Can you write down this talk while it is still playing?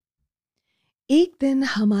एक दिन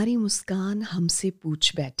हमारी मुस्कान हमसे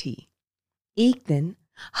पूछ बैठी। एक दिन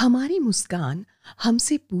हमारी मुस्कान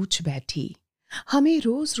हमसे पूछ बैठी, हमें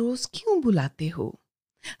रोज रोज क्यों बुलाते हो?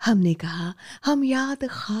 हमने कहा, हम याद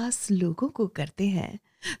खास लोगों को करते हैं,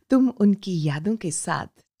 तुम उनकी यादों के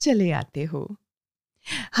साथ चले आते हो।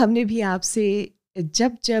 हमने भी आपसे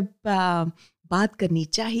जब जब बात करनी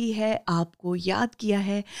चाहिए है, आपको याद किया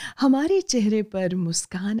है, हमारे चेहरे पर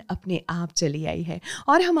मुस्कान अपने आप चली आई है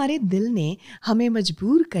और हमारे दिल ने हमें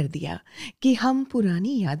मजबूर कर दिया कि हम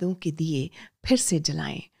पुरानी यादों के दिए फिर से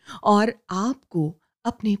जलाएं और आपको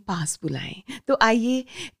अपने पास बुलाएं। तो आइए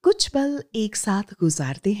कुछ पल एक साथ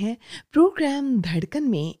गुजारते हैं। प्रोग्राम धड़कन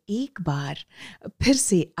में एक बार फिर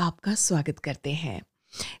से आपका स्वागत करते हैं।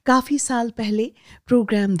 काफ़ी साल पहले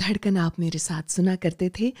प्रोग्राम धड़कन आप मेरे साथ सुना करते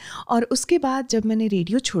थे और उसके बाद जब मैंने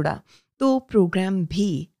रेडियो छोड़ा तो प्रोग्राम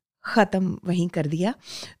भी ख़त्म वहीं कर दिया।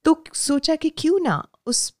 तो सोचा कि क्यों ना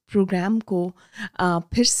उस प्रोग्राम को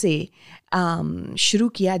फिर से शुरू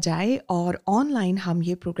किया जाए और ऑनलाइन हम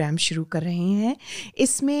ये प्रोग्राम शुरू कर रहे हैं।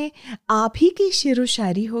 इसमें आप ही की शेरो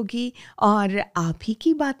शायरी होगी और आप ही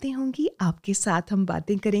की बातें होंगी, आपके साथ हम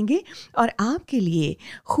बातें करेंगे और आपके लिए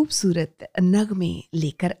खूबसूरत नगमे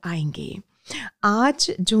लेकर आएंगे।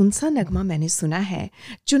 आज जौन-सा नगमा मैंने चुना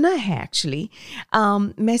है एक्चुअली,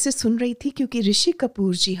 मैं इसे सुन रही थी क्योंकि ऋषि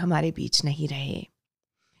कपूर जी हमारे बीच नहीं रहे।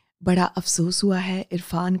 बड़ा अफ़सोस हुआ है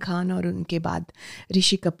इरफ़ान खान और उनके बाद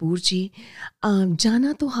ऋषि कपूर जी।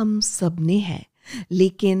 जाना तो हम सब ने है,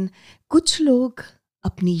 लेकिन कुछ लोग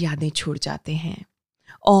अपनी यादें छोड़ जाते हैं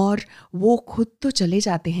और वो खुद तो चले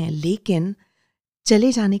जाते हैं, लेकिन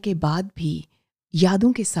चले जाने के बाद भी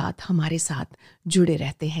यादों के साथ हमारे साथ जुड़े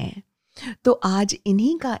रहते हैं। तो आज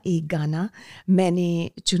इन्हीं का एक गाना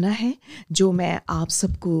मैंने चुना है जो मैं आप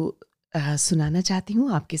सबको सुनाना चाहती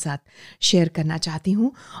हूँ, आपके साथ शेयर करना चाहती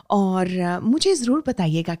हूँ और मुझे ज़रूर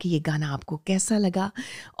बताइएगा कि ये गाना आपको कैसा लगा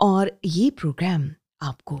और ये प्रोग्राम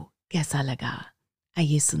आपको कैसा लगा।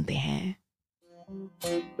 आइए सुनते हैं।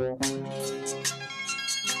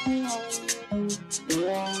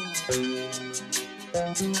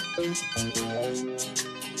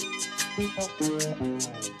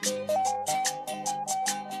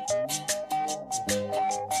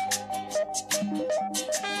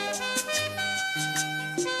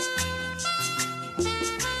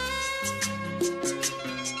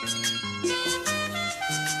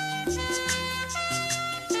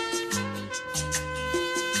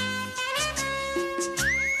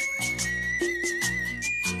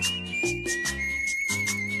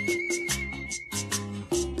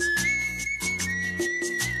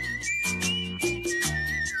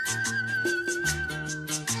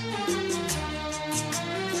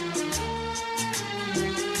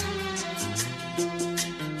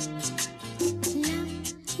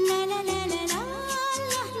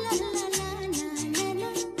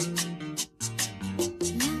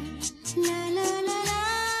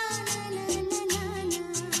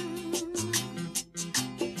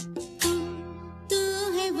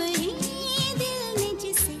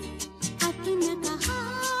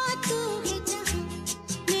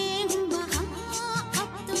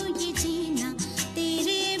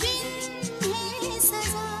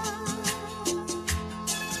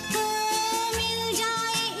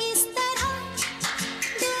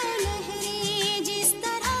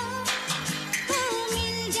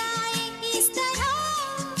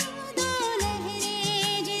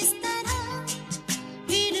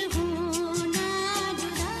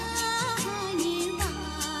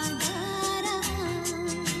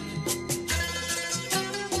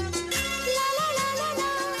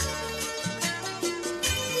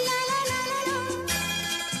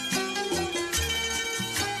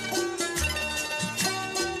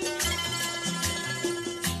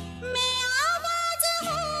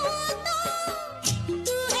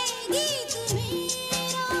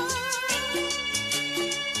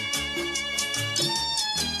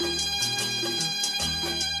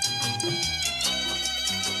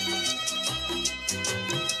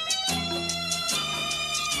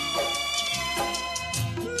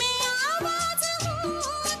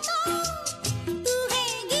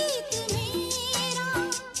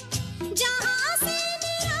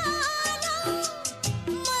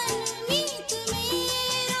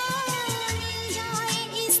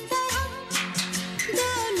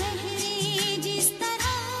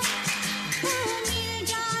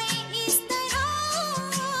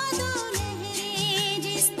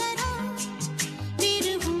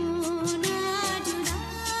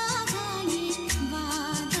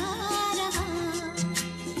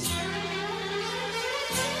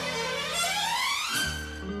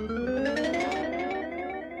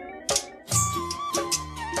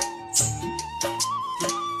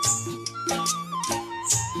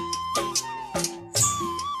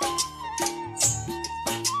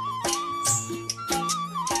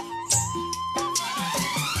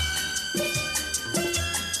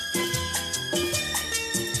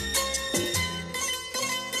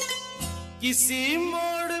 किसी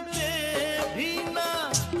मोड़ पे भी ना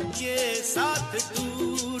ये साथ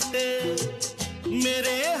टूटे,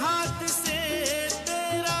 मेरे हाथ से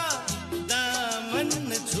तेरा दामन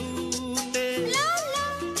न छूटे। ला ला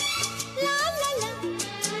ला ला ला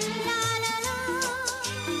ला ला ला।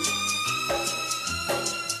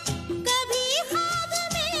 कभी ख्वाब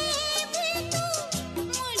में भी तू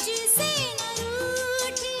मुझसे न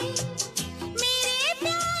रूठे, मेरे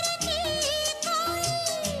प्यार की कोई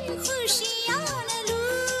खुशियाँ न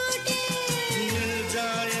लूटे। मिल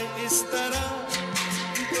जाए इस तरह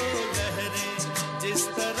दो लहरें जिस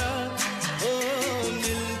तरह, ओ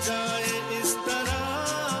मिल जाए इस तरह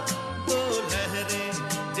दो लहरें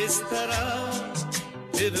जिस तरह,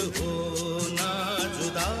 फिर हो ना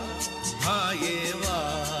जुदा, हाँ ये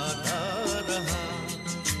वादा रहा।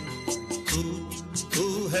 तू तू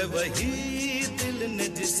है वही दिल ने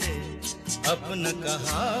जिसे अपना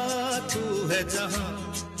कहा, तू है जहां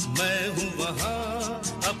मैं हूँ वहां,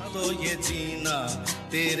 अब तो ये जीना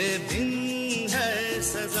तेरे बिन है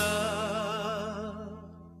सजा।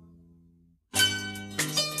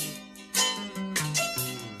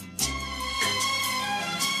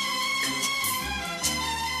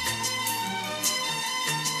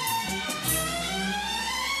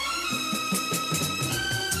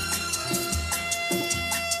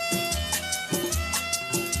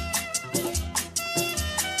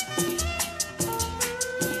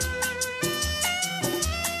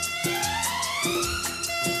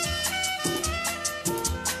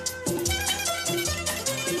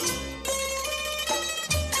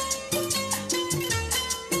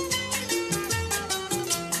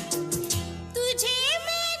 तुझे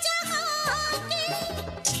मैं जहाँ के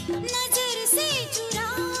नजर से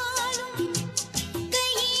चुरा लूं,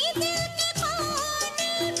 कहीं दिल के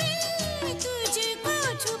कोने में तुझको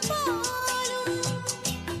छुपा लूं।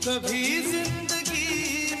 कभी जिंदगी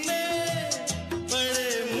में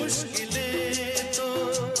बड़े मुश्किलें तो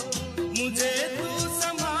मुझे तू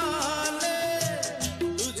संभाले,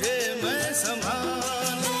 तुझे मैं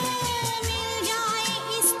संभालूं। मिल जाए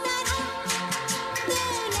इस तरह दो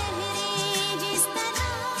लहरें जिस तरह,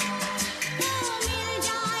 मिल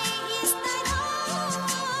जाए इस तरह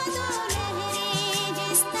दो लहरें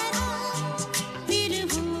जिस तरह, फिर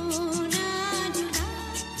हो ना जुदा,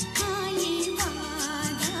 हाँ ये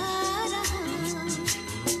वादा रहा।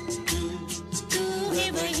 तू है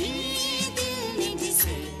वही दिल ने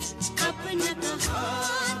जिसे अपना कहा,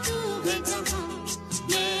 तू है जहाँ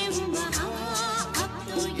मैं हूँ वहाँ, अब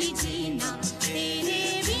तो ये जीना तेरे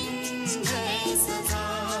बिन है सजा।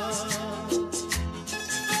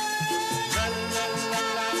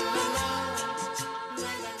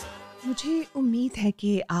 मुझे उम्मीद है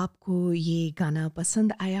कि आपको ये गाना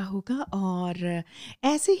पसंद आया होगा और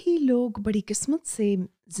ऐसे ही लोग बड़ी किस्मत से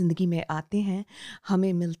ज़िंदगी में आते हैं,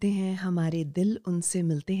 हमें मिलते हैं, हमारे दिल उनसे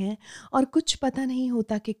मिलते हैं और कुछ पता नहीं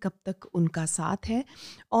होता कि कब तक उनका साथ है,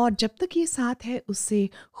 और जब तक ये साथ है उससे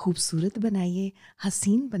खूबसूरत बनाइए,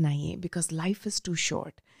 हसीन बनाइए, because life is to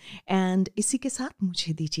short. And इसी के साथ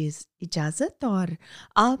मुझे दीजिए इजाज़त, और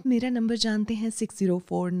आप मेरा नंबर जानते हैं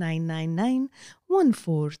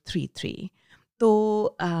 6049991433।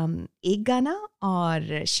 तो एक गाना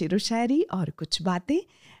और शेरो शायरी और कुछ बातें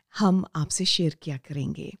हम आपसे शेयर किया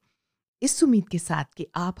करेंगे, इस उम्मीद के साथ कि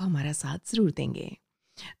आप हमारा साथ ज़रूर देंगे।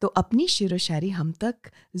 तो अपनी शेरो शायरी हम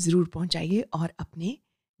तक ज़रूर पहुंचाइए और अपने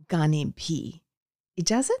गाने भी।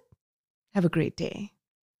 इजाज़त, हैव अ ग्रेट डे।